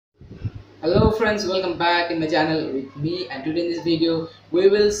Hello friends, welcome back in my channel with me, and today in this video we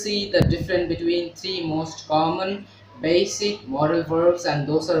will see the difference between three most common basic modal verbs, and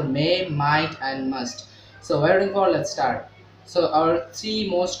those are may, might and must. So waiting for, let's start. So our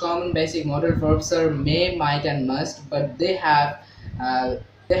three most common basic modal verbs are may, might and must, but uh,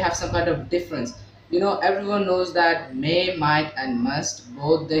 they have some kind of difference. Everyone knows that may, might and must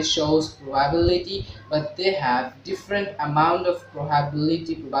both they shows probability, but they have different amount of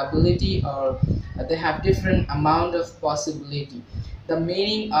probability, or they have different amount of possibility. The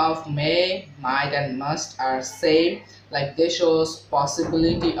meaning of may, might and must are same, like they shows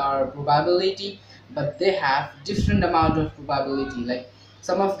possibility or probability, but they have different amount of probability. Like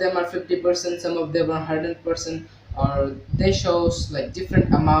some of them are 50%, some of them are 100%, or they shows like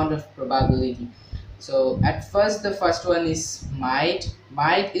different amount of probability. So at first, the first one is might.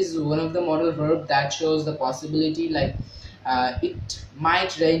 Might is one of the modal verb that shows the possibility, like it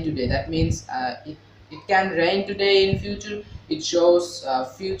might rain today. That means it can rain today in future. It shows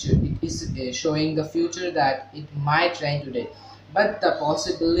future. It is showing the future that it might rain today. But the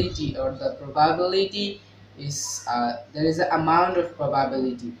possibility or the probability is there is an amount of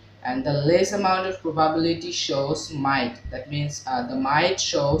probability, and the less amount of probability shows might. That means the might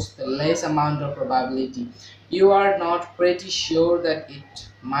shows the less amount of probability. You are not pretty sure that it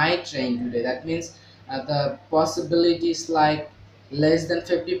might rain today. That means the possibility is like less than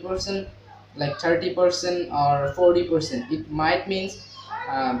 50%, like 30% or 40%. It might means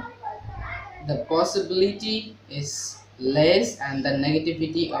um, the possibility is less, and the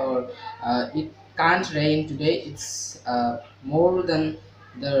negativity, or it can't rain today, it's more than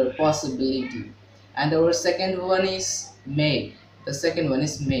the possibility. And our second one is may. The second one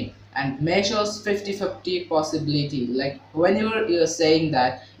is may, and may shows 50-50 possibility. Like when you're saying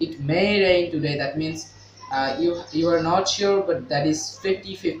that it may rain today, that means you are not sure, but that is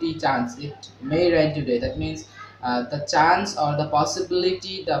 50-50 chance it may rain today. That means the chance or the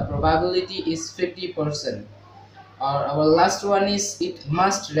possibility, the probability is 50%. Or our last one is it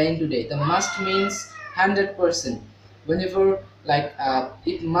must rain today. The must means 100%. Whenever like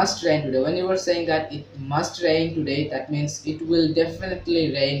it must rain today, when you are saying that it must rain today, that means it will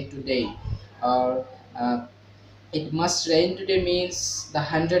definitely rain today. Or it must rain today means the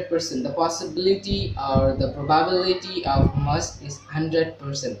 100%. The possibility or the probability of must is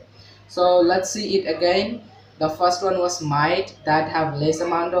 100%. So let's see it again. The first one was might, that have less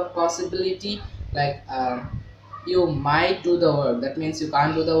amount of possibility. Like you might do the work, that means you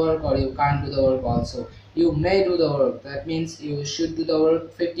can't do the work, or you can't do the work also. You may do the work, that means you should do the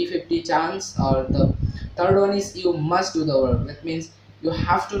work, 50-50 chance. Or the third one is you must do the work, that means you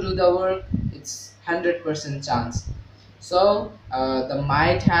have to do the work, it's 100% chance. So the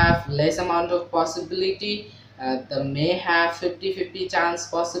might have less amount of possibility, the may have 50-50 chance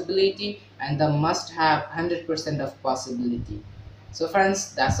possibility, and the must have 100% of possibility. So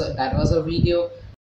friends, that was a video.